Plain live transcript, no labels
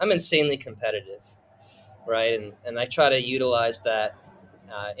I'm insanely competitive, right? And I try to utilize that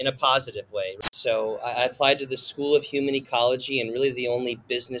in a positive way. So I applied to the School of Human Ecology, and really the only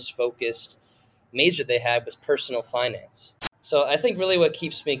business-focused major they had was personal finance. So I think really what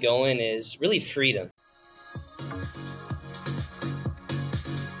keeps me going is really freedom.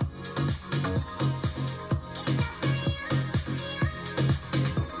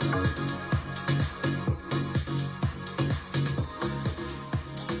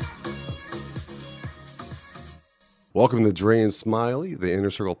 Welcome to Dre and Smiley, the Inner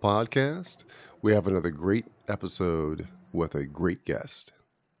Circle Podcast. We have another great episode with a great guest.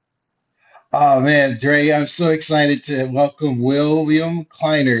 Oh man, Dre, I'm so excited to welcome William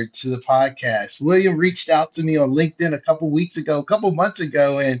Kleinert to the podcast. William reached out to me on LinkedIn a couple months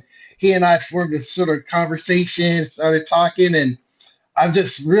ago, and he and I formed a sort of conversation, started talking, and I'm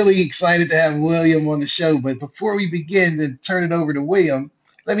just really excited to have William on the show. But before we begin to turn it over to William,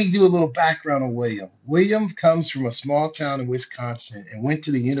 let me do a little background on William. William comes from a small town in Wisconsin and went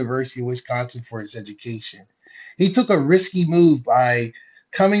to the University of Wisconsin for his education. He took a risky move by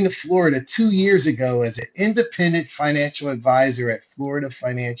coming to Florida 2 years ago as an independent financial advisor at Florida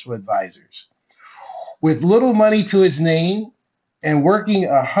Financial Advisors. With little money to his name and working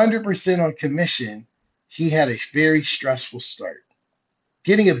 100% on commission, he had a very stressful start.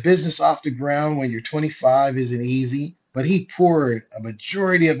 Getting a business off the ground when you're 25 isn't easy, but he poured a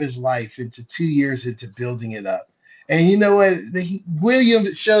majority of his life into 2 years into building it up. And you know what?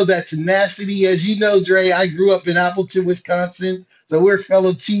 William showed that tenacity. As you know, Dre, I grew up in Appleton, Wisconsin, so we're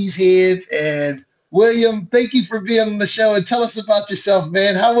fellow cheeseheads. And William, thank you for being on the show and tell us about yourself,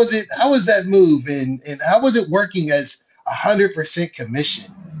 man. How was it? How was that move? And how was it working as 100%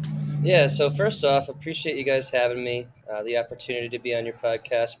 commission? Yeah, so first off, appreciate you guys having me, the opportunity to be on your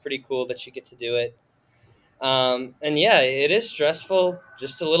podcast. Pretty cool that you get to do it. And yeah, it is stressful,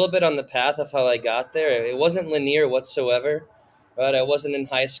 just a little bit on the path of how I got there. It wasn't linear whatsoever, right? I wasn't in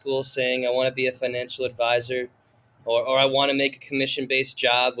high school saying I want to be a financial advisor or I want to make a commission-based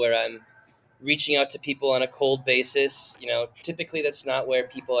job where I'm reaching out to people on a cold basis. You know, typically that's not where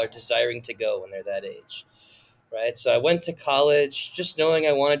people are desiring to go when they're that age, right? So I went to college just knowing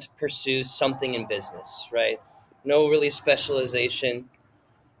I wanted to pursue something in business, right? No really specialization.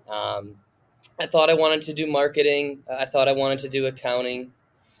 I thought I wanted to do marketing. I thought I wanted to do accounting,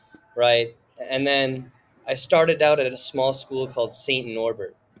 right? And then I started out at a small school called St.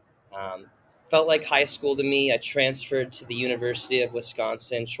 Norbert. Um, Felt like high school to me. I transferred to the University of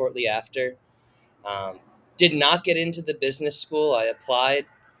Wisconsin shortly after. Did not get into the business school. I applied,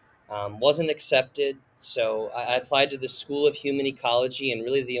 wasn't accepted. So I applied to the School of Human Ecology, and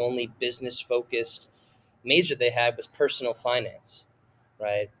really the only business-focused major they had was personal finance,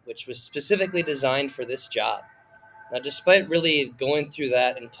 right, which was specifically designed for this job. Now, despite really going through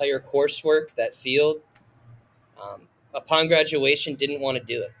that entire coursework, that field, upon graduation, didn't want to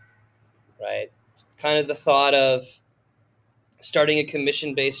do it, right? Kind of the thought of starting a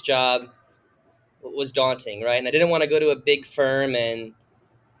commission-based job was daunting, right? And I didn't want to go to a big firm and,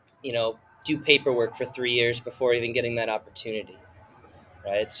 do paperwork for 3 years before even getting that opportunity,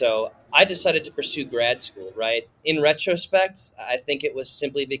 right? So I decided to pursue grad school, right? In retrospect, I think it was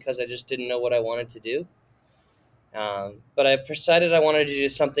simply because I just didn't know what I wanted to do. But I decided I wanted to do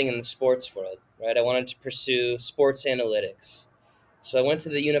something in the sports world, right? I wanted to pursue sports analytics. So I went to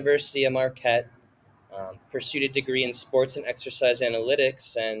the University of Marquette, pursued a degree in sports and exercise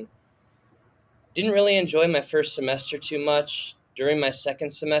analytics, and didn't really enjoy my first semester too much. During my second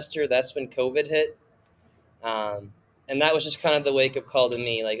semester, that's when COVID hit. And that was just kind of the wake-up call to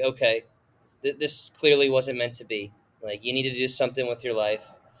me, like, okay, this clearly wasn't meant to be. Like, you need to do something with your life.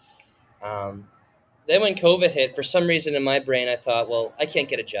 Then when COVID hit, for some reason in my brain, I thought, well, I can't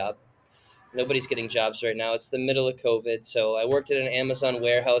get a job. Nobody's getting jobs right now. It's the middle of COVID. So I worked at an Amazon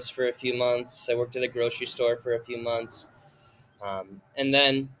warehouse for a few months. I worked at a grocery store for a few months. And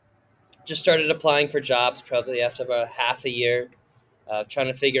then just started applying for jobs probably after about half a year, trying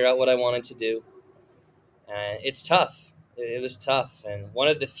to figure out what I wanted to do. And it's tough. It was tough. And one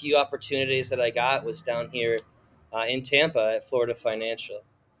of the few opportunities that I got was down here in Tampa at Florida Financial,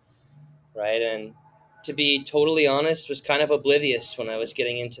 right? And to be totally honest, was kind of oblivious when I was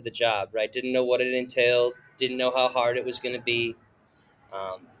getting into the job, right? Didn't know what it entailed, didn't know how hard it was going to be.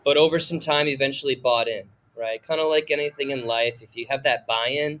 But over some time, eventually bought in, right? Kind of like anything in life, if you have that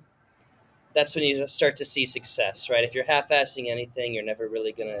buy-in, that's when you start to see success, right? If you're half-assing anything, you're never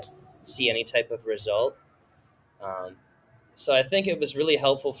really going to see any type of result. So I think it was really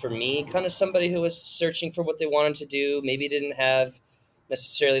helpful for me, kind of somebody who was searching for what they wanted to do, maybe didn't have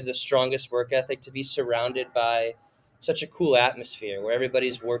necessarily the strongest work ethic, to be surrounded by such a cool atmosphere where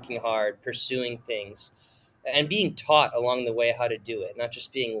everybody's working hard, pursuing things, and being taught along the way how to do it, not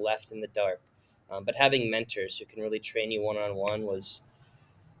just being left in the dark. But having mentors who can really train you one on one was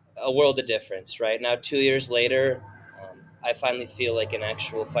a world of difference. Right now, 2 years later, I finally feel like an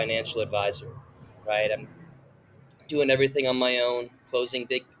actual financial advisor. Right, I'm doing everything on my own, closing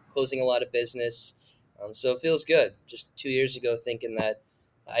a lot of business. So it feels good. Just 2 years ago, thinking that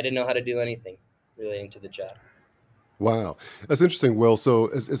I didn't know how to do anything relating to the job. Wow. That's interesting, Will. So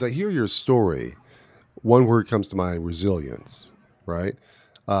as I hear your story, one word comes to mind: resilience, right?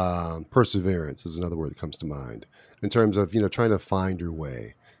 Perseverance is another word that comes to mind in terms of, trying to find your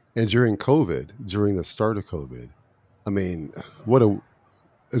way. And during the start of COVID, I mean,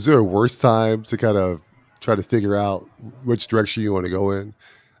 is there a worse time to kind of try to figure out which direction you want to go in?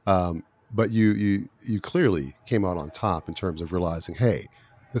 Um, but you clearly came out on top in terms of realizing, hey,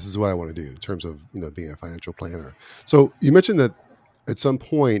 this is what I want to do in terms of being a financial planner. So you mentioned that at some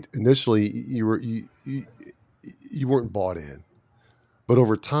point initially you weren't bought in, but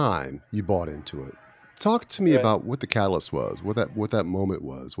over time you bought into it. Talk to me Right. about what the catalyst was, what that moment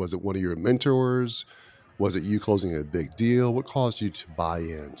was. Was it one of your mentors? Was it you closing a big deal? What caused you to buy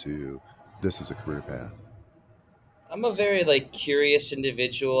into this as a career path? I'm a very curious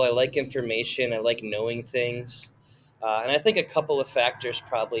individual. I like information. I like knowing things, and I think a couple of factors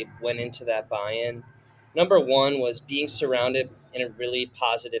probably went into that buy-in. Number one was being surrounded in a really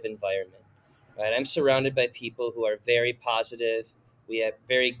positive environment. Right, I'm surrounded by people who are very positive. We have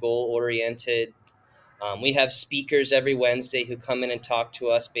very goal-oriented. We have speakers every Wednesday who come in and talk to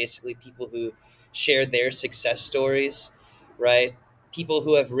us. Basically, people who share their success stories. Right, people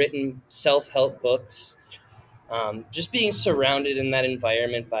who have written self-help books. Just being surrounded in that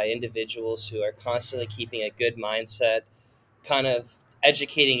environment by individuals who are constantly keeping a good mindset, kind of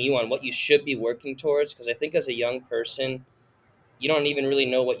educating you on what you should be working towards. Because I think as a young person, you don't even really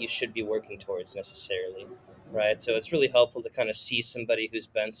know what you should be working towards necessarily, right? So it's really helpful to kind of see somebody who's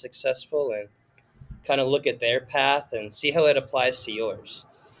been successful and kind of look at their path and see how it applies to yours,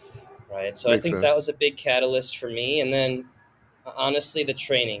 right? So I Makes think that was sense. a big catalyst for me. And then honestly, the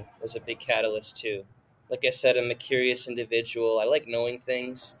training was a big catalyst too. Like I said, I'm a curious individual. I like knowing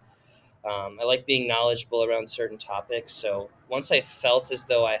things. I like being knowledgeable around certain topics. So once I felt as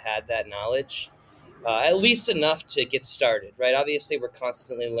though I had that knowledge, at least enough to get started, right? Obviously, we're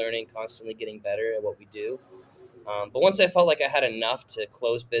constantly learning, constantly getting better at what we do. But once I felt like I had enough to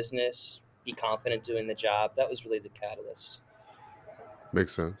close business, be confident doing the job, that was really the catalyst.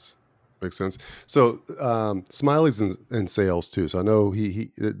 Makes sense. Makes sense. So Smiley's in sales too. So I know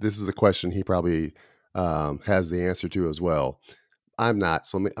this is a question he probably has the answer to as well. I'm not.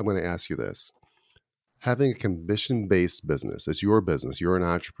 So I'm going to ask you this. Having a commission based business, it's your business, you're an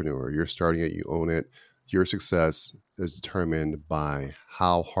entrepreneur, you're starting it, you own it. Your success is determined by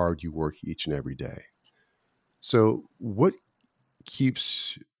how hard you work each and every day. So, what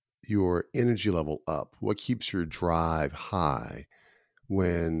keeps your energy level up? What keeps your drive high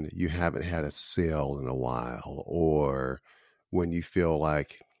when you haven't had a sale in a while, or when you feel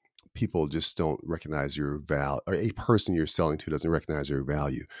like people just don't recognize your value, or a person you're selling to doesn't recognize your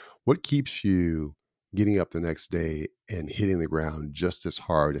value? What keeps you getting up the next day and hitting the ground just as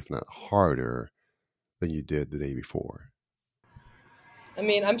hard, if not harder, than you did the day before? I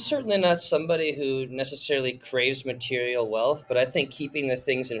mean, I'm certainly not somebody who necessarily craves material wealth, but I think keeping the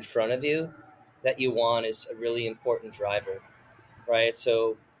things in front of you that you want is a really important driver, right?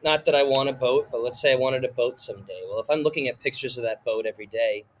 So, not that I want a boat, but let's say I wanted a boat someday. Well, if I'm looking at pictures of that boat every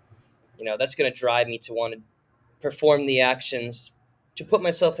day, that's going to drive me to want to perform the actions to put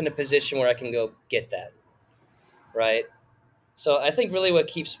myself in a position where I can go get that, right? So I think really what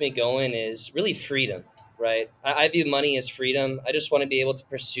keeps me going is really freedom, right? I view money as freedom. I just want to be able to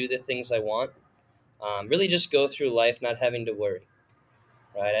pursue the things I want. Really just go through life not having to worry,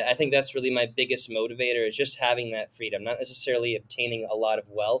 right? I think that's really my biggest motivator is just having that freedom, not necessarily obtaining a lot of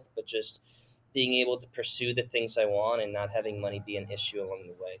wealth, but just being able to pursue the things I want and not having money be an issue along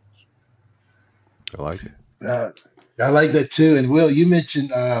the way. I like it. Uh, I like that too. And Will, you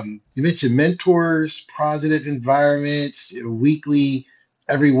mentioned mentors, positive environments, weekly,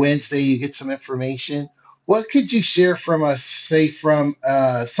 every Wednesday you get some information. What could you share from us, say from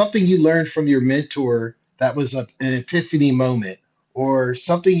something you learned from your mentor that was an epiphany moment, or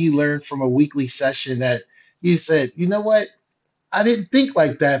something you learned from a weekly session that you said, you know what? I didn't think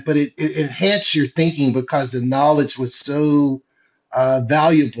like that, but it enhanced your thinking because the knowledge was so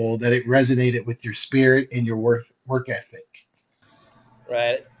valuable that it resonated with your spirit and your work ethic.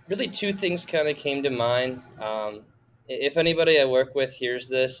 Right. Really, two things kind of came to mind. If anybody I work with hears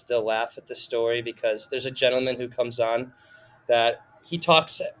this, they'll laugh at the story because there's a gentleman who comes on that he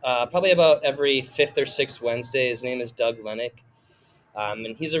talks probably about every fifth or sixth Wednesday. His name is Doug Lennick.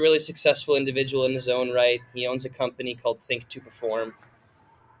 And he's a really successful individual in his own right. He owns a company called Think to Perform.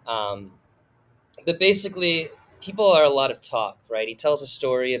 Um, but basically, people are a lot of talk, right? He tells a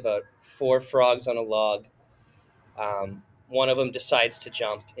story about four frogs on a log. One of them decides to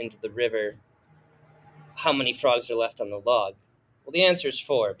jump into the river. How many frogs are left on the log? Well, the answer is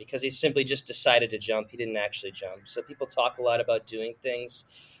four because he simply just decided to jump. He didn't actually jump. So people talk a lot about doing things,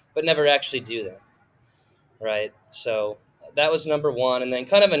 but never actually do them, right? So that was number one. And then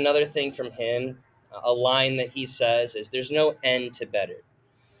kind of another thing from him, a line that he says is there's no end to better,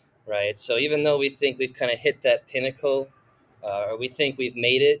 right? So even though we think we've kind of hit that pinnacle or we think we've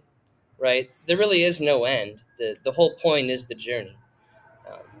made it, right, there really is no end. The whole point is the journey.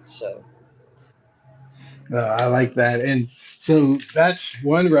 So I like that. And so that's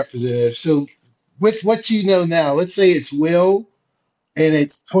one representative. So with what you know now, let's say it's Will and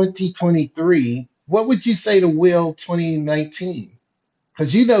it's 2023. What would you say to Will 2019?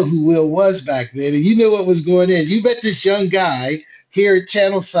 Because you know who Will was back then, and you knew what was going in. You met this young guy here at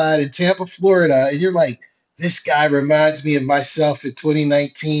Channelside in Tampa, Florida, and you're like, this guy reminds me of myself in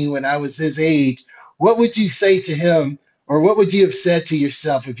 2019 when I was his age. What would you say to him, or what would you have said to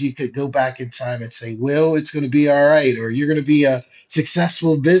yourself if you could go back in time and say, Will, it's going to be all right, or you're going to be a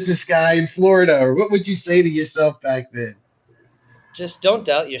successful business guy in Florida, or what would you say to yourself back then? just don't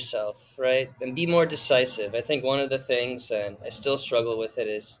doubt yourself, right? And be more decisive. I think one of the things, and I still struggle with it,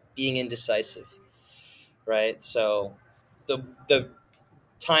 is being indecisive, right? So the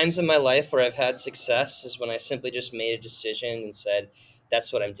times in my life where I've had success is when I simply just made a decision and said,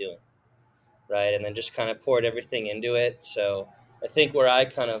 that's what I'm doing, right? And then just kind of poured everything into it. So I think where I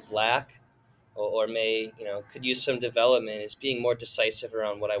kind of lack or may, could use some development is being more decisive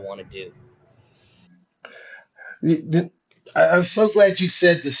around what I want to do. I'm so glad you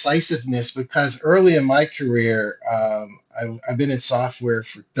said decisiveness because early in my career, I've been in software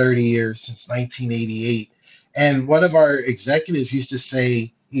for 30 years since 1988. And one of our executives used to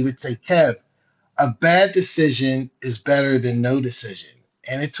say, he would say, Kev, a bad decision is better than no decision.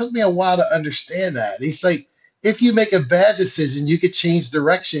 And it took me a while to understand that. He's like, if you make a bad decision, you could change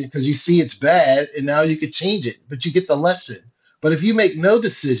direction because you see it's bad and now you could change it, but you get the lesson. But if you make no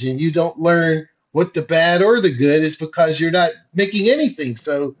decision, you don't learn what the bad or the good is because you're not making anything.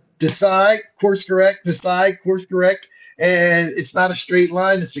 So decide, course correct. And it's not a straight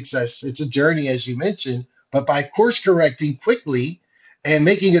line to success. It's a journey, as you mentioned. But by course correcting quickly and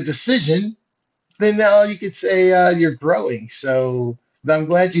making a decision, then now you could say you're growing. So I'm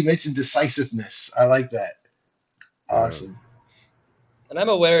glad you mentioned decisiveness. I like that. Yeah. Awesome. And I'm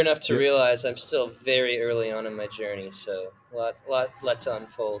aware enough to Yep. realize I'm still very early on in my journey, so lot to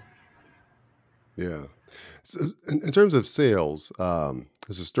unfold. Yeah. So in terms of sales,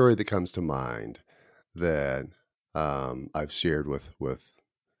 there's a story that comes to mind that I've shared with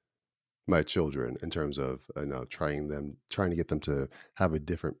my children in terms of trying to get them to have a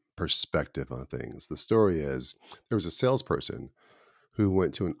different perspective on things. The story is there was a salesperson who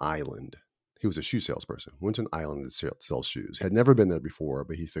went to an island. He was a shoe salesperson. Went to an island to sell shoes. Had never been there before,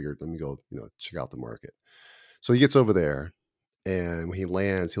 but he figured, let me go, check out the market. So he gets over there, and when he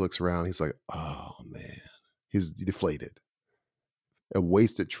lands, he looks around. He's like, oh man, he's deflated. A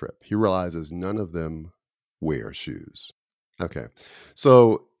wasted trip. He realizes none of them wear shoes. Okay.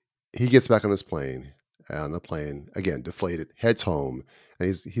 So he gets back on his plane, on the plane, again, deflated, heads home, and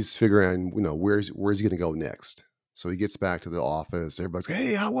he's figuring, where's he gonna go next? So he gets back to the office. Everybody's like,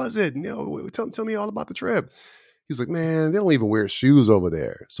 hey, how was it? Tell me all about the trip. He's like, man, they don't even wear shoes over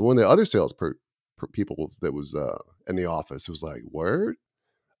there. So one of the other people that was in the office was like, word?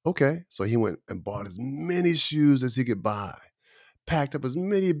 Okay. So he went and bought as many shoes as he could buy, packed up as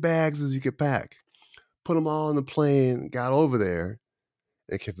many bags as he could pack, put them all on the plane, got over there,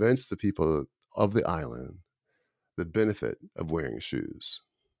 and convinced the people of the island the benefit of wearing shoes.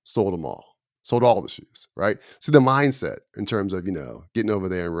 Sold them all. Sold all the shoes, right? So the mindset in terms of, getting over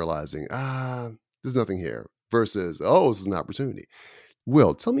there and realizing, there's nothing here versus, oh, this is an opportunity.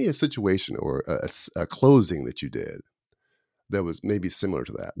 Will, tell me a situation or a closing that you did that was maybe similar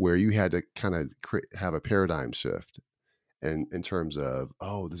to that, where you had to kind of have a paradigm shift and in terms of,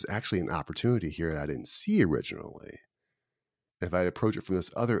 oh, there's actually an opportunity here that I didn't see originally. If I approach it from this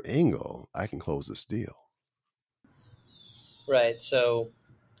other angle, I can close this deal. Right. So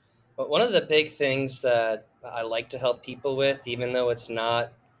one of the big things that I like to help people with, even though it's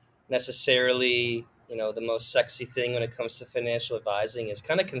not necessarily the most sexy thing when it comes to financial advising, is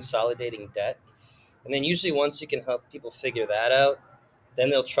kind of consolidating debt. And then usually once you can help people figure that out, then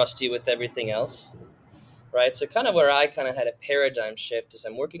they'll trust you with everything else, right? So kind of where I kind of had a paradigm shift is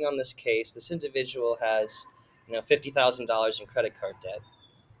I'm working on this case. This individual has, $50,000 in credit card debt.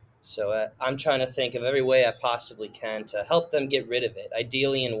 So I'm trying to think of every way I possibly can to help them get rid of it,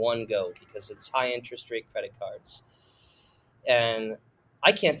 ideally in one go, because it's high interest rate credit cards. And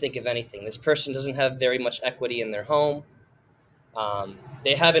I can't think of anything. This person doesn't have very much equity in their home.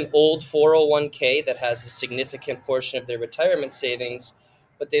 They have an old 401k that has a significant portion of their retirement savings,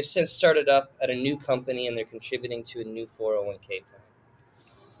 but they've since started up at a new company and they're contributing to a new 401k plan.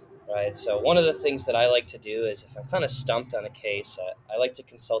 Right. So one of the things that I like to do is if I'm kind of stumped on a case, I like to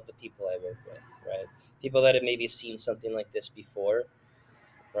consult the people I work with, right? People that have maybe seen something like this before,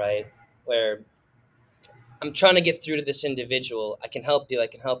 right? Where I'm trying to get through to this individual. I can help you,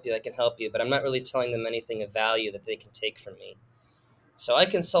 but I'm not really telling them anything of value that they can take from me. So I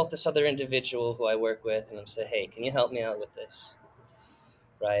consult this other individual who I work with and I'm say, hey, can you help me out with this?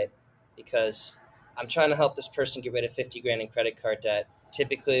 Right? Because I'm trying to help this person get rid of 50 grand in credit card debt.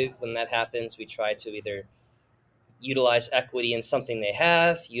 Typically, when that happens, we try to either utilize equity in something they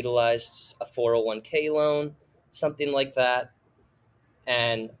have, utilize a 401k loan, something like that,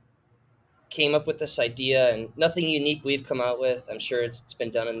 and came up with this idea. And nothing unique we've come out with. I'm sure it's been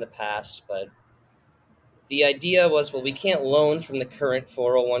done in the past, but the idea was, well, we can't loan from the current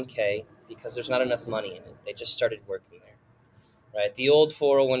 401k because there's not enough money in it. They just started working there, right? The old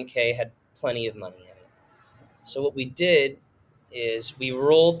 401k had plenty of money in it. So what we did is we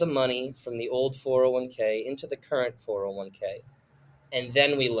rolled the money from the old 401k into the current 401k, and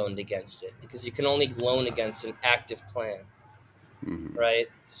then we loaned against it because you can only loan against an active plan, right?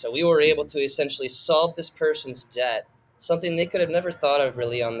 So we were able to essentially solve this person's debt, something they could have never thought of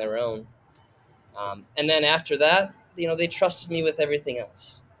really on their own. And then after that, they trusted me with everything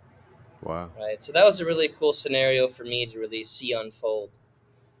else. Wow. Right. So that was a really cool scenario for me to really see unfold.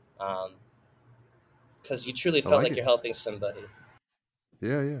 Because you truly felt like you're helping somebody.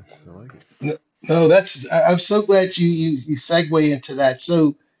 Yeah, I like it. No, I'm so glad you segue into that.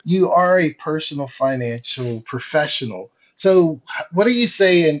 So you are a personal financial professional. So what are you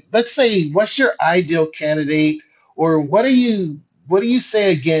saying? Let's say, what's your ideal candidate, or what do you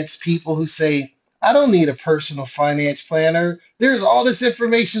say against people who say, I don't need a personal finance planner. There's all this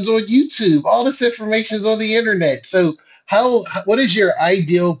information's on YouTube, all this information's on the internet. So what is your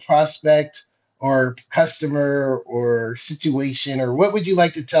ideal prospect or customer or situation, or what would you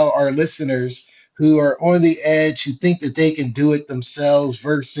like to tell our listeners who are on the edge, who think that they can do it themselves,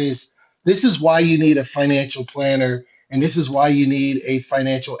 versus this is why you need a financial planner, and this is why you need a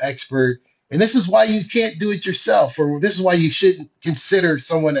financial expert, and this is why you can't do it yourself, or this is why you shouldn't consider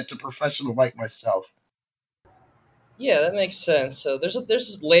someone that's a professional like myself? Yeah, that makes sense. So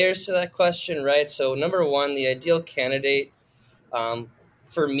there's layers to that question, right? So number one, the ideal candidate, um,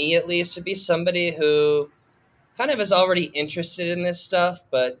 for me at least, would be somebody who kind of is already interested in this stuff,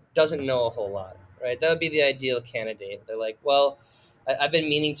 but doesn't know a whole lot, right? That would be the ideal candidate. They're like, well, I've been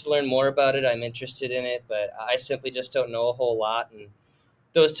meaning to learn more about it. I'm interested in it, but I simply just don't know a whole lot. And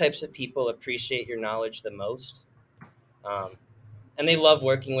those types of people appreciate your knowledge the most. Um, and they love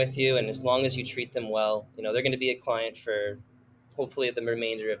working with you. And as long as you treat them well, they're going to be a client for hopefully the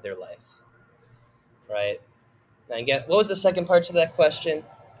remainder of their life, right? And again, what was the second part to that question?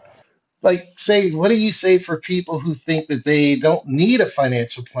 Like, say, what do you say for people who think that they don't need a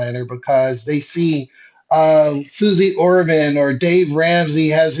financial planner because they see Susie Orman or Dave Ramsey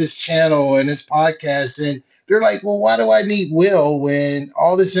has his channel and his podcast, and they're like, well, why do I need Will when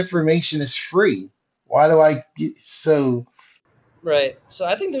all this information is free? Why do I get so? Right. So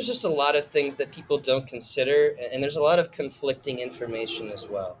I think there's just a lot of things that people don't consider, and there's a lot of conflicting information as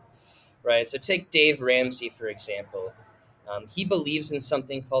well, right? So take Dave Ramsey, for example. He believes in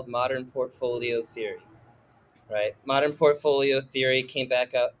something called modern portfolio theory, right? Modern portfolio theory came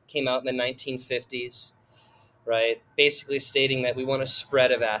out in the 1950s, right? Basically stating that we want a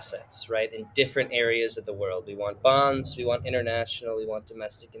spread of assets, right, in different areas of the world. We want bonds, we want international, we want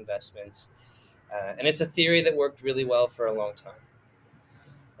domestic investments. And it's a theory that worked really well for a long time,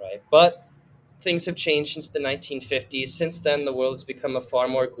 right? But things have changed since the 1950s. Since then, the world has become a far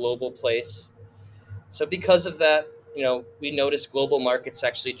more global place. So because of that, we notice global markets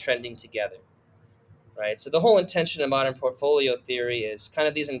actually trending together, right? So the whole intention of modern portfolio theory is kind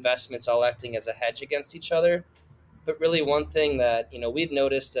of these investments all acting as a hedge against each other. But really one thing that, we've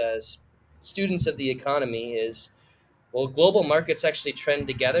noticed as students of the economy is, well, global markets actually trend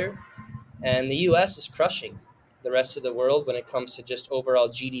together, and the US is crushing the rest of the world when it comes to just overall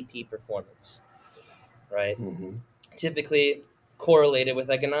GDP performance, right? Mhm. Typically correlated with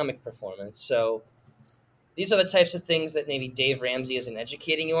economic performance. So these are the types of things that maybe Dave Ramsey isn't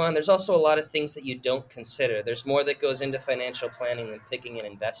educating you on. There's also a lot of things that you don't consider. There's more that goes into financial planning than picking an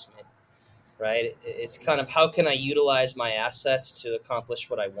investment, right? It's kind of how can I utilize my assets to accomplish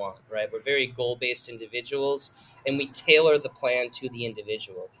what I want, right? We're very goal-based individuals, and we tailor the plan to the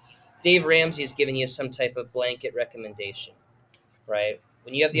individual. Dave Ramsey is giving you some type of blanket recommendation, right?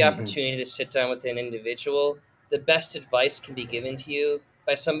 When you have the Hmm. opportunity to sit down with an individual, the best advice can be given to you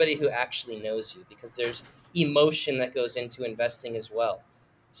by somebody who actually knows you, because there's emotion that goes into investing as well.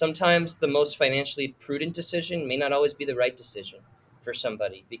 Sometimes the most financially prudent decision may not always be the right decision for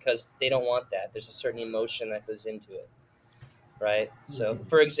somebody because they don't want that. There's a certain emotion that goes into it, right? So,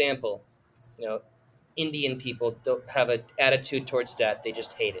 for example, you know, Indian people don't have an attitude towards debt. They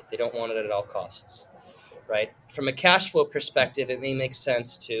just hate it. They don't want it at all costs, right? From a cash flow perspective, it may make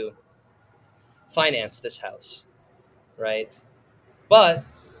sense to finance this house, right? But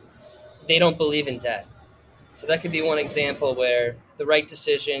they don't believe in debt. So that could be one example where the right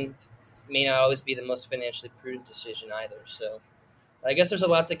decision may not always be the most financially prudent decision either. So I guess there's a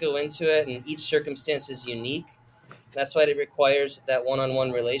lot that go into it, and each circumstance is unique. That's why it requires that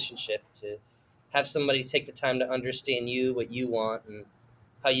one-on-one relationship to have somebody take the time to understand you, what you want, and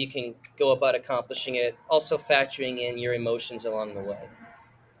how you can go about accomplishing it, also factoring in your emotions along the way.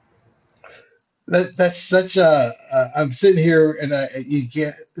 That's such a. I'm sitting here and you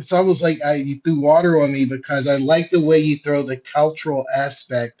get. It's almost like you threw water on me because I like the way you throw the cultural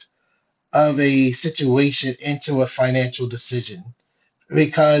aspect of a situation into a financial decision.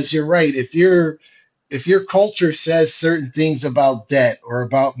 Because you're right, if your culture says certain things about debt or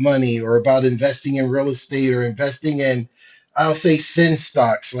about money or about investing in real estate or investing in, I'll say, sin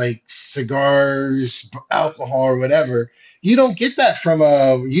stocks like cigars, alcohol, or whatever, you don't get that from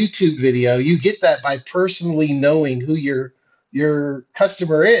a YouTube video. You get that by personally knowing who your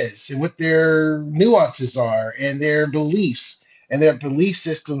customer is and what their nuances are and their beliefs and their belief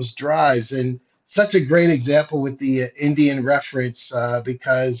systems drives. And such a great example with the Indian reference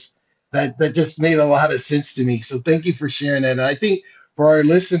because that just made a lot of sense to me. So thank you for sharing that. And I think for our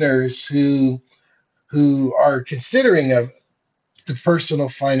listeners who are considering the personal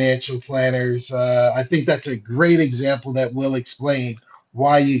financial planners, I think that's a great example that will explain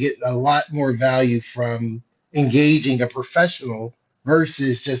why you get a lot more value from engaging a professional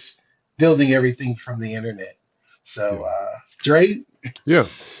versus just building everything from the internet. So, Yeah. Dre, Yeah.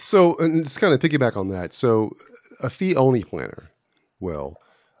 So, and just kind of piggyback on that. So, a fee only planner, well,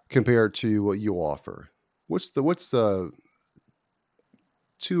 compared to what you offer, what's the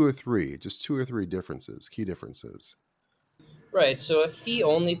two or three differences, key differences? Right. So a fee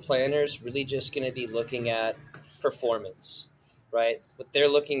only planner is really just going to be looking at performance, right? What they're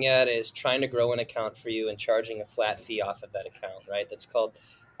looking at is trying to grow an account for you and charging a flat fee off of that account, right? That's called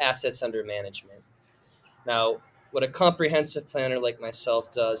assets under management. Now, what a comprehensive planner like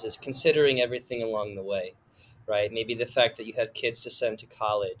myself does is considering everything along the way, right? Maybe the fact that you have kids to send to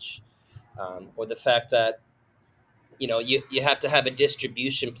college, or the fact that you have to have a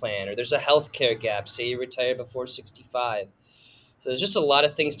distribution plan, or there's a healthcare gap. Say you retire before 65. So there's just a lot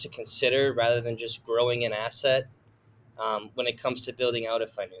of things to consider rather than just growing an asset when it comes to building out a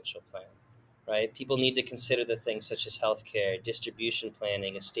financial plan, right? People need to consider the things such as healthcare, distribution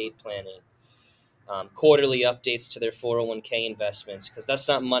planning, estate planning, quarterly updates to their 401k investments, because that's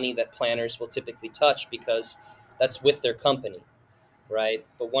not money that planners will typically touch because that's with their company, right?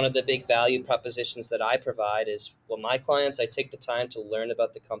 But one of the big value propositions that I provide is, well, my clients, I take the time to learn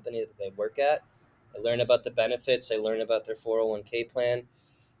about the company that they work at. I learn about the benefits. I learn about their 401k plan.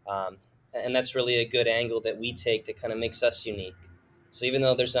 Um, and that's really a good angle that we take that kind of makes us unique. So even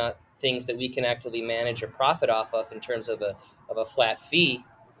though there's not things that we can actively manage or profit off of in terms of a flat fee,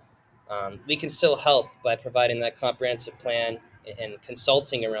 we can still help by providing that comprehensive plan and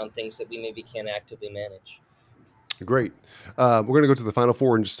consulting around things that we maybe can't actively manage. Great. We're going to go to the final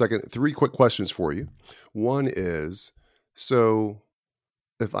four in just a second. Three quick questions for you. One is, so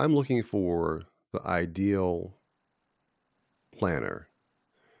if I'm looking for the ideal planner,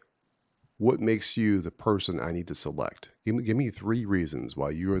 what makes you the person I need to select? Give me three reasons why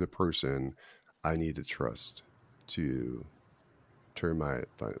you are the person I need to trust to turn my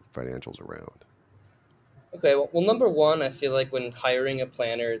financials around. Okay, well, number one, I feel like when hiring a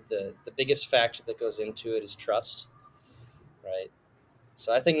planner, the biggest factor that goes into it is trust, right?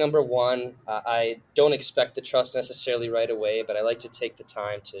 So I think number one, I don't expect the trust necessarily right away, but I like to take the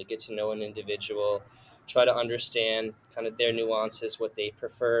time to get to know an individual, try to understand kind of their nuances, what they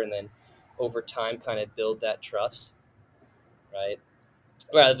prefer, and then over time kind of build that trust, right?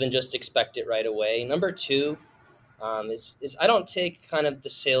 Rather than just expect it right away. Number two, is I don't take kind of the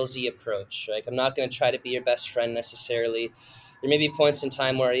salesy approach. Like, I'm not going to try to be your best friend necessarily. There may be points in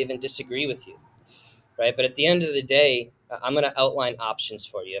time where I even disagree with you, right? But at the end of the day, I'm going to outline options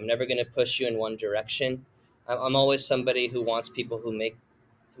for you. I'm never going to push you in one direction. I'm always somebody who wants people who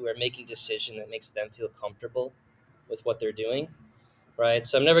are making decision that makes them feel comfortable with what they're doing, right?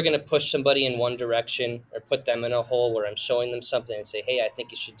 So I'm never going to push somebody in one direction or put them in a hole where I'm showing them something and say, hey, I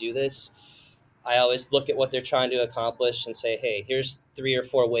think you should do this. I always look at what they're trying to accomplish and say, hey, here's 3 or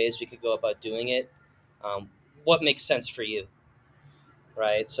 4 ways we could go about doing it. What makes sense for you,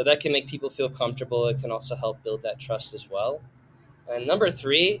 right? So that can make people feel comfortable. It can also help build that trust as well. And number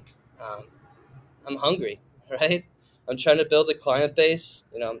 3, um, I'm hungry, right? I'm trying to build a client base.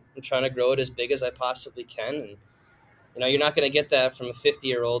 I'm trying to grow it as big as I possibly can. And, you're not going to get that from a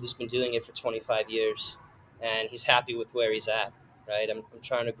 50-year-old who's been doing it for 25 years and he's happy with where he's at, right? I'm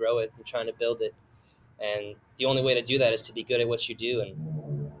trying to grow it. I'm trying to build it. And the only way to do that is to be good at what you do.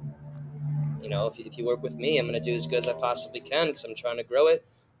 And, if you work with me, I'm going to do as good as I possibly can because I'm trying to grow it.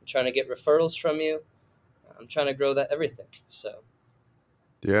 I'm trying to get referrals from you. I'm trying to grow that everything. So,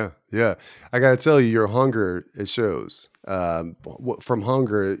 Yeah, yeah. I got to tell you, your hunger, it shows. From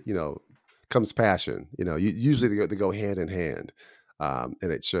hunger, comes passion. Usually they go hand in hand, and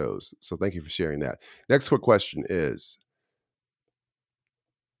it shows. So thank you for sharing that. Next quick question is,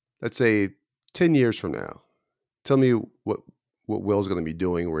 let's say 10 years from now, tell me what Will's going to be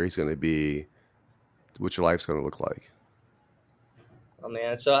doing, where he's going to be, what your life's going to look like. oh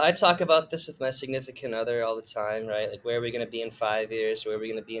man, so I talk about this with my significant other all the time, right? Like, where are we going to be in 5 years? Where are we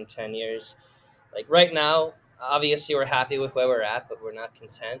going to be in 10 years? Like, right now, obviously we're happy with where we're at, but we're not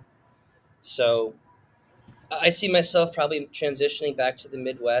content. So I see myself probably transitioning back to the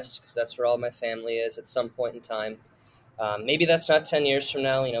Midwest because that's where all my family is at some point in time. Maybe that's not 10 years from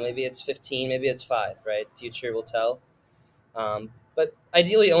now. Maybe it's 15, maybe it's 5, right? The future will tell. But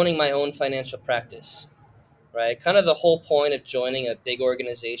ideally owning my own financial practice, right? Kind of the whole point of joining a big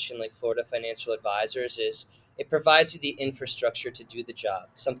organization like Florida Financial Advisors is it provides you the infrastructure to do the job,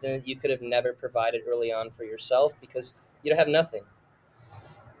 something that you could have never provided early on for yourself because you don't have nothing,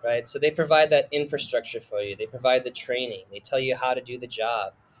 right? So they provide that infrastructure for you. They provide the training. They tell you how to do the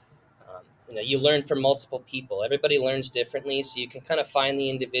job. You learn from multiple people. Everybody learns differently, so you can kind of find the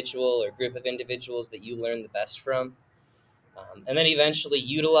individual or group of individuals that you learn the best from. And then eventually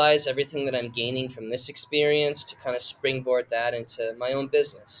utilize everything that I'm gaining from this experience to kind of springboard that into my own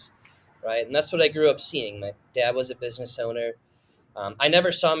business, right? And that's what I grew up seeing. My dad was a business owner. I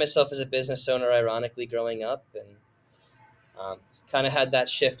never saw myself as a business owner, ironically, growing up, and kind of had that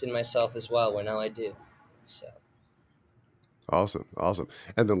shift in myself as well, where now I do. So. Awesome. Awesome.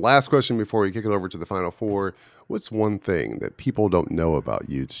 And then last question before we kick it over to the final 4, what's one thing that people don't know about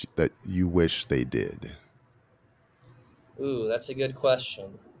you that you wish they did? Ooh, that's a good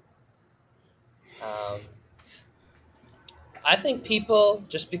question. Um, I think people,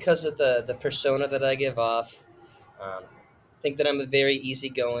 just because of the persona that I give off, um, think that I'm a very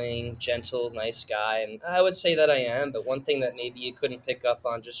easygoing, gentle, nice guy, and I would say that I am. But one thing that maybe you couldn't pick up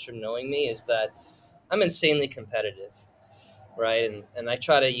on just from knowing me is that I'm insanely competitive, right? And I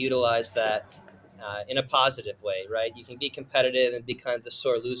try to utilize that in a positive way, right? You can be competitive and be kind of the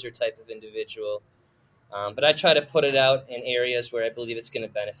sore loser type of individual, but I try to put it out in areas where I believe it's going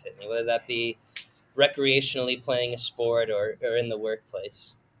to benefit me, whether that be recreationally playing a sport or in the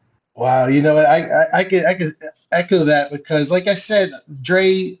workplace. Wow, you know what? I could echo that because, like I said,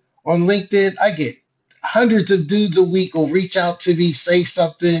 Dre, on LinkedIn, I get hundreds of dudes a week will reach out to me, say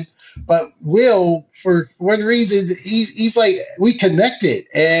something, but Will, for one reason, he's like we connected,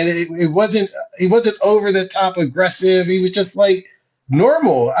 and it wasn't he wasn't over the top aggressive. He was just like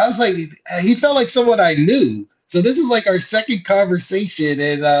normal. I was like he felt like someone I knew. So this is like our second conversation,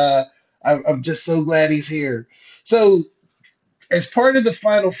 and I'm just so glad he's here. So as part of the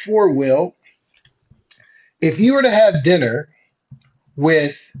final 4, Will, if you were to have dinner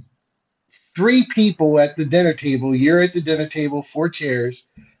with 3 people at the dinner table, you're at the dinner table, 4 chairs,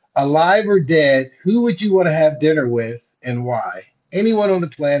 alive or dead, who would you want to have dinner with and why? Anyone on the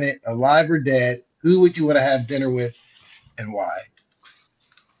planet, alive or dead, who would you want to have dinner with and why?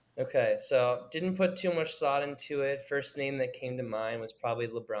 Okay, so didn't put too much thought into it. First name that came to mind was probably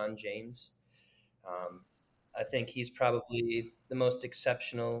LeBron James. Um, I think he's probably the most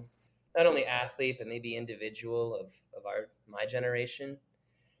exceptional, not only athlete but maybe individual of my generation.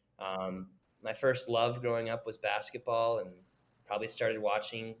 Um, my first love growing up was basketball, and probably started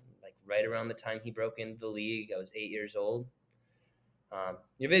watching like right around the time he broke into the league. I was 8 years old.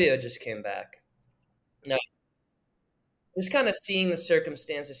 Your video just came back. No, just kind of seeing the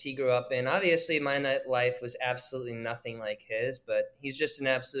circumstances he grew up in. Obviously, my life was absolutely nothing like his, but he's just an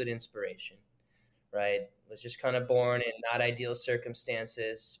absolute inspiration, right? Was just kind of born in not ideal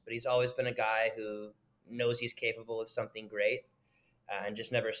circumstances, but he's always been a guy who knows he's capable of something great, and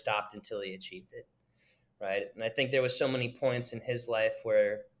just never stopped until he achieved it, right? And I think there was so many points in his life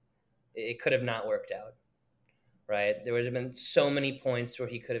where it could have not worked out, right? There would have been so many points where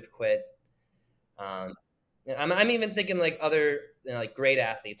he could have quit. Um, I'm even thinking like other like great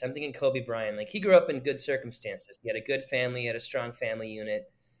athletes. I'm thinking Kobe Bryant. Like he grew up in good circumstances. He had a good family. He had a strong family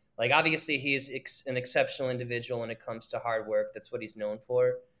unit. Like obviously he's an exceptional individual when it comes to hard work. That's what he's known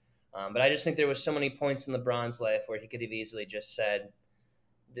for. But I just think there was so many points in LeBron's life where he could have easily just said,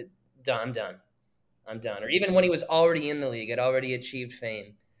 "I'm done. I'm done." Or even when he was already in the league, had already achieved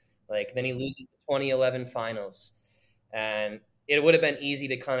fame. Like then he loses the 2011 finals, and it would have been easy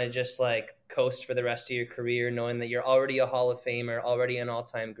to kind of just like coast for the rest of your career, knowing that you're already a Hall of Famer, already an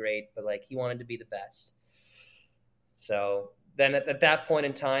all-time great. But like he wanted to be the best. So then at that point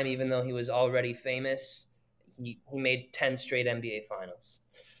in time, even though he was already famous, he made 10 straight NBA finals.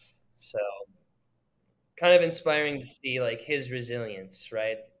 So kind of inspiring to see like his resilience,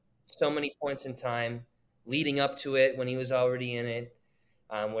 right? So many points in time leading up to it when he was already in it,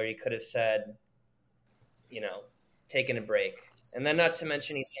 where he could have said, taken a break. And then not to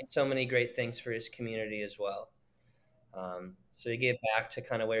mention he's done so many great things for his community as well. So he gave back to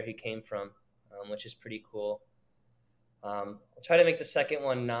kind of where he came from, which is pretty cool. I'll try to make the second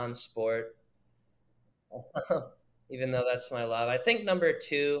one non-sport, even though that's my love. I think number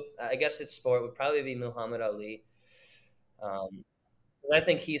 2, I guess it's sport, would probably be Muhammad Ali. I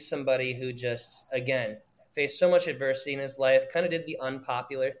think he's somebody who just, again, faced so much adversity in his life, kind of did the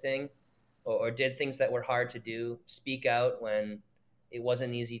unpopular thing, or did things that were hard to do, speak out when it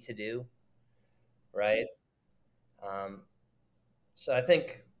wasn't easy to do, right? So I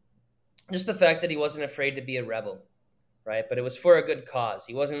think just the fact that he wasn't afraid to be a rebel, right? But it was for a good cause.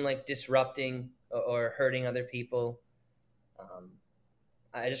 He wasn't like disrupting or hurting other people.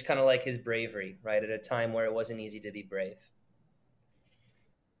 I just kind of like his bravery, right? At a time where it wasn't easy to be brave.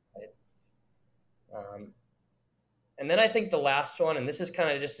 Right? And then I think the last one, and this is kind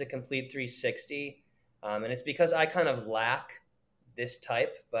of just a complete 360, and it's because I kind of lack this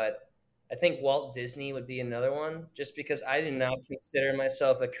type, but I think Walt Disney would be another one, just because I do not consider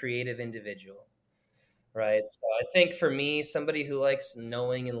myself a creative individual, right? So I think for me, somebody who likes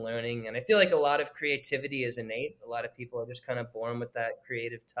knowing and learning, and I feel like a lot of creativity is innate. A lot of people are just kind of born with that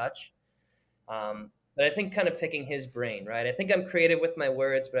creative touch. But I think kind of picking his brain, right? I think I'm creative with my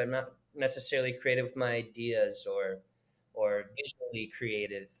words, but I'm not necessarily creative with my ideas or visually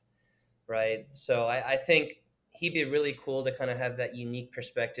creative, right? So I think he'd be really cool to kind of have that unique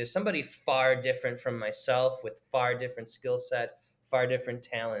perspective, somebody far different from myself with far different skill set, far different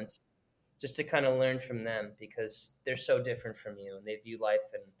talents, just to kind of learn from them because they're so different from you and they view life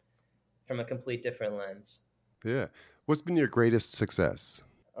from a complete different lens. Yeah. What's been your greatest success?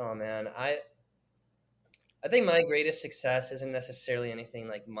 Oh man, I think my greatest success isn't necessarily anything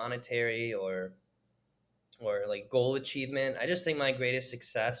like monetary or like goal achievement. I just think my greatest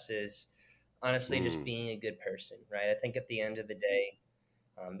success is honestly just being a good person, right? I think at the end of the day,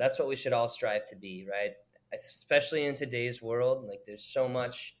 that's what we should all strive to be, right? Especially in today's world, like there's so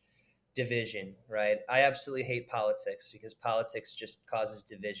much division, right? I absolutely hate politics because politics just causes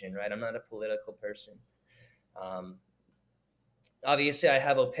division, right? I'm not a political person. Obviously, I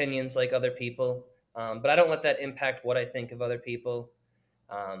have opinions like other people, but I don't let that impact what I think of other people.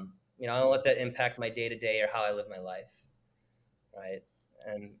 I don't let that impact my day-to-day or how I live my life, right?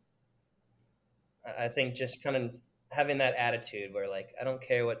 And I think just kind of having that attitude where like I don't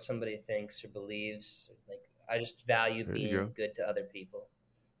care what somebody thinks or believes, like I just value being good to other people,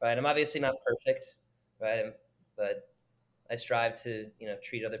 right? I'm obviously not perfect, right? But I strive to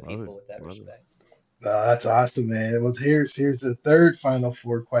treat other people with that respect. That's awesome, man. Well, here's the third final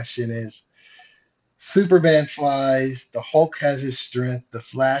four question is Superman flies, the Hulk has his strength, the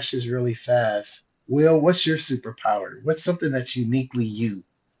Flash is really fast. Will, what's your superpower? What's something that's uniquely you?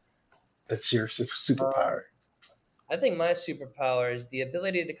 That's your superpower. I think my superpower is the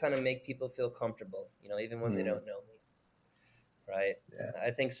ability to kind of make people feel comfortable, even when they don't know me. Right? Yeah. I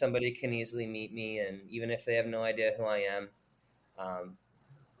think somebody can easily meet me, and even if they have no idea who I am,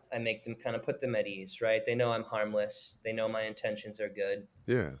 I make them kind of put them at ease, right? They know I'm harmless. They know my intentions are good.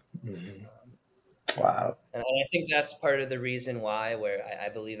 Yeah. Wow. And I think that's part of the reason why, where I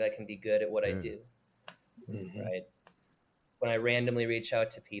believe I can be good at what I do, right? When I randomly reach out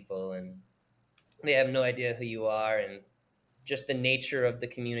to people and they have no idea who you are, and just the nature of the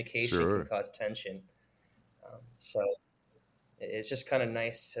communication can cause tension. So It's just kind of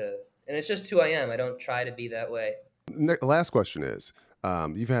nice to, and it's just who I am. I don't try to be that way. Last question is,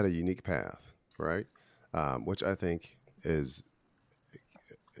 you've had a unique path, right? Which I think is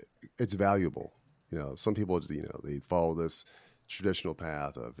it's valuable. Some people just, they follow this traditional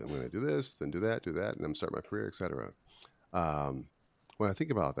path of I'm going to do this, then do that, and I'm going to start my career, etc. When I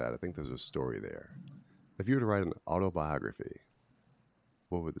think about that, I think there's a story there. If you were to write an autobiography,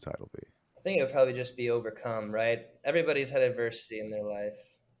 what would the title be? I think it would probably just be overcome, right? Everybody's had adversity in their life,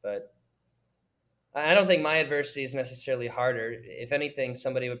 but I don't think my adversity is necessarily harder. If anything,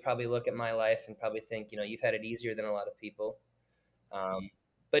 somebody would probably look at my life and probably think, you've had it easier than a lot of people.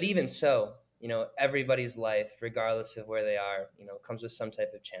 But even so, everybody's life, regardless of where they are, comes with some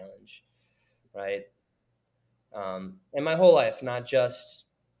type of challenge, right? And my whole life, not just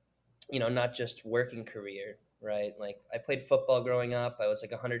working career, right? Like I played football growing up. I was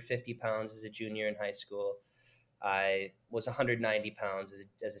like 150 pounds as a junior in high school. I was 190 pounds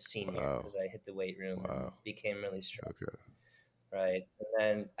as a senior because I hit the weight room and became really strong. Okay. Right. And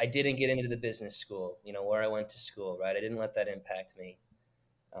then I didn't get into the business school, where I went to school, right? I didn't let that impact me.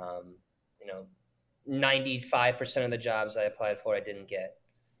 95% of the jobs I applied for, I didn't get.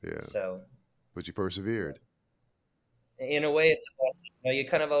 Yeah. So, but you persevered. In a way, it's a blessing. You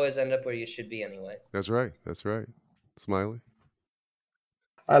kind of always end up where you should be anyway. That's right. Smiley.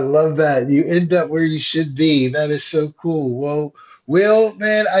 I love that. You end up where you should be. That is so cool. Well, Will,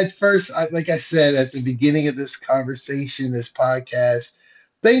 man, like I said at the beginning of this conversation, this podcast,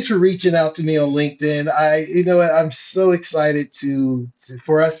 thanks for reaching out to me on LinkedIn. You know what, I'm so excited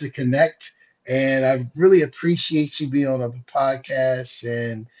for us to connect, and I really appreciate you being on the podcast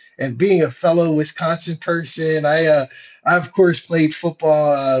and being a fellow Wisconsin person. I of course played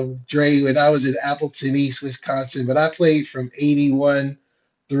football, Dre, when I was in Appleton East, Wisconsin, but I played from '81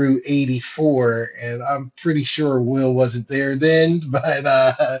 through '84, and I'm pretty sure Will wasn't there then, but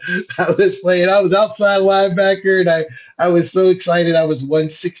I was outside linebacker, and I was so excited. I was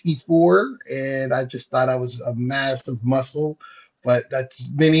 164, and I just thought I was a mass of muscle, but that's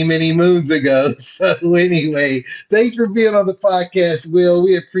many, many moons ago. So anyway, thanks for being on the podcast, Will.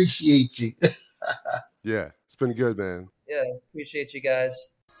 We appreciate you. Yeah, it's been good, man. Yeah, appreciate you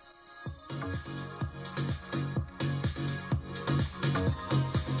guys.